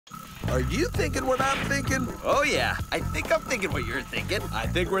Are you thinking what I'm thinking? Oh, yeah. I think I'm thinking what you're thinking. I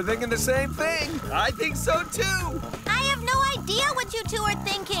think we're thinking the same thing. I think so, too. I have no idea what you two are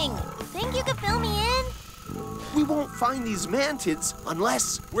thinking. Think you could fill me in? We won't find these mantids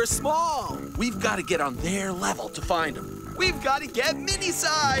unless We're small. We've got to get on their level to find them. We've got to get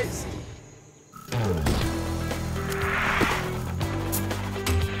mini-sized. And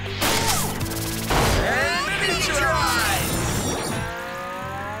miniaturized.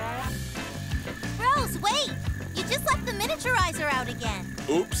 Rose, wait! You just left the miniaturizer out again.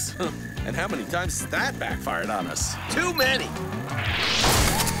 Oops. And how many times has that backfired on us? Too many.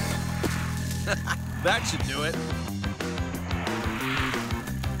 That should do it.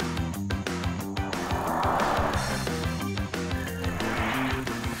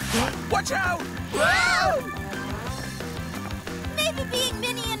 Watch out! Whoa! Maybe being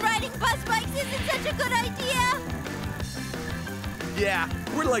mini and riding bus bikes isn't such a good idea. Yeah,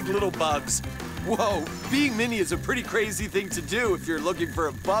 we're like little bugs. Whoa, being mini is a pretty crazy thing to do if you're looking for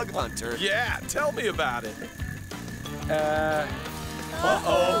a bug hunter. Yeah, tell me about it.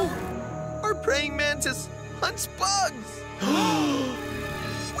 Uh-oh. Our praying mantis hunts bugs.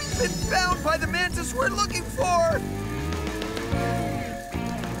 We've been found by the mantis we're looking for.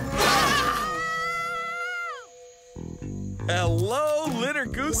 Hello, Litter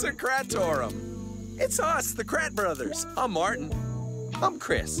Goose and Krattorum. It's us, the Kratt Brothers. I'm Martin. I'm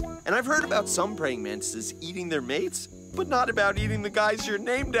Chris, and I've heard about some praying mantises eating their mates, but not about eating the guys you're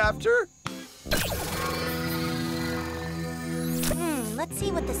named after. Let's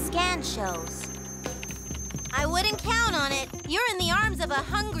see what the scan shows. I wouldn't count on it. You're in the arms of a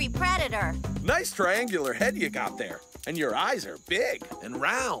hungry predator. Nice triangular head you got there. And your eyes are big and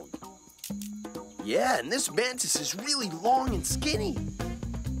round. Yeah, and this mantis is really long and skinny.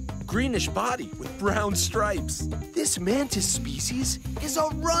 Greenish body with brown stripes. This mantis species is a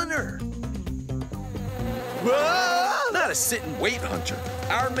runner. Whoa! Not a sit-and-wait hunter.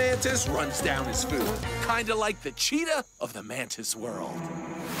 Our mantis runs down his food. Kinda like the cheetah of the mantis world.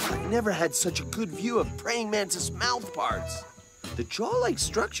 I never had such a good view of praying mantis mouth parts. The jaw-like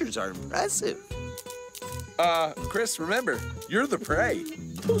structures are impressive. Chris, remember, you're the prey.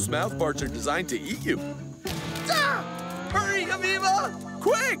 Those mouth parts are designed to eat you. Ah! Hurry, Aviva!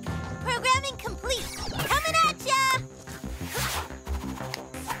 Quick! Programming complete. Coming at ya!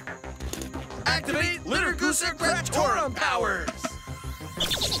 Activate Litter Goose and Krattorum powers!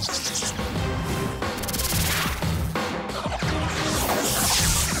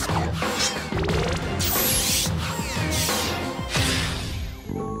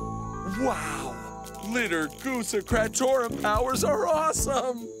 Wow! Litter Goose and Krattorum powers are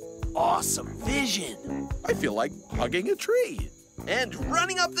awesome! Awesome vision. I feel like hugging a tree. And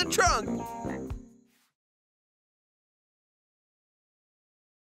running up the trunk.